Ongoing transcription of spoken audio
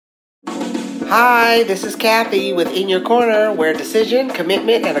Hi, this is Kathy with In Your Corner, where decision,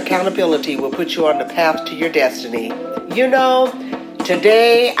 commitment, and accountability will put you on the path to your destiny. You know,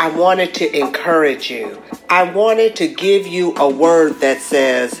 today I wanted to encourage you. I wanted to give you a word that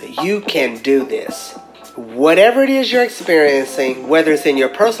says you can do this. Whatever it is you're experiencing, whether it's in your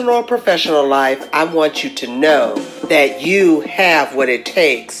personal or professional life, I want you to know that you have what it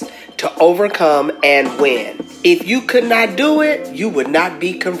takes to overcome and win. If you could not do it, you would not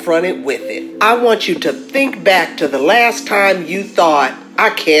be confronted with it. I want you to think back to the last time you thought, I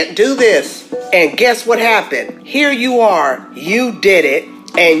can't do this. And guess what happened? Here you are. You did it,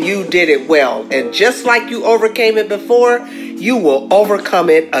 and you did it well. And just like you overcame it before, you will overcome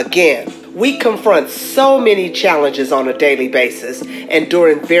it again. We confront so many challenges on a daily basis and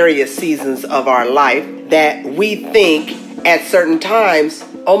during various seasons of our life that we think at certain times,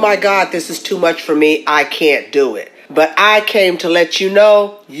 oh my God, this is too much for me. I can't do it. But I came to let you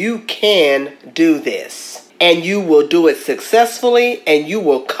know you can do this. And you will do it successfully, and you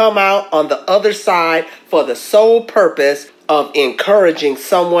will come out on the other side for the sole purpose of encouraging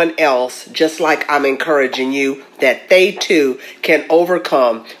someone else, just like I'm encouraging you, that they too can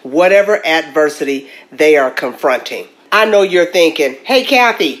overcome whatever adversity they are confronting. I know you're thinking, hey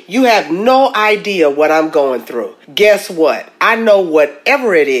Kathy, you have no idea what I'm going through. Guess what? I know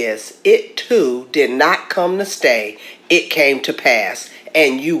whatever it is, it too did not come to stay. It came to pass.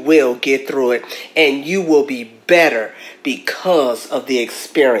 And you will get through it, and you will be better because of the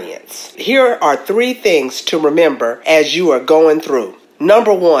experience. Here are 3 things to remember as you are going through.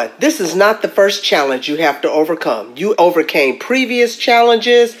 Number 1, this is not the first challenge you have to overcome. You overcame previous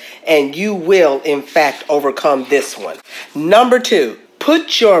challenges, and you will, in fact, overcome this one. Number 2,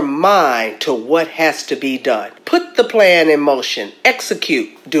 put your mind to what has to be done. Put the plan in motion. Execute.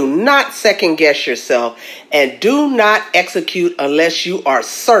 Do not second guess yourself, and do not execute unless you are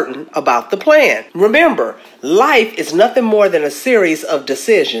certain about the plan. Remember, life is nothing more than a series of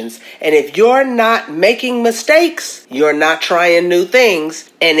decisions, and if you're not making mistakes, you're not trying new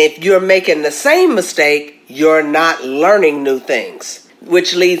things, and if you're making the same mistake, you're not learning new things.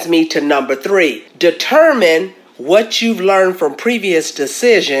 Which leads me to number 3. Determine what you've learned from previous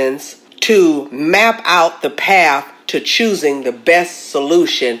decisions to map out the path to choosing the best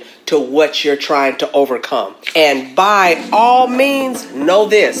solution to what you're trying to overcome. And by all means, know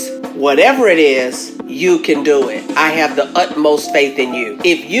this, whatever it is, you can do it. I have the utmost faith in you.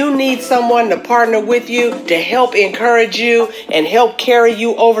 If you need someone to partner with you to help encourage you and help carry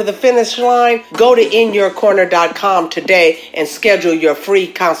you over the finish line, go to inyourcorner.com today and schedule your free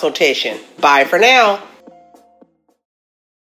consultation. Bye for now.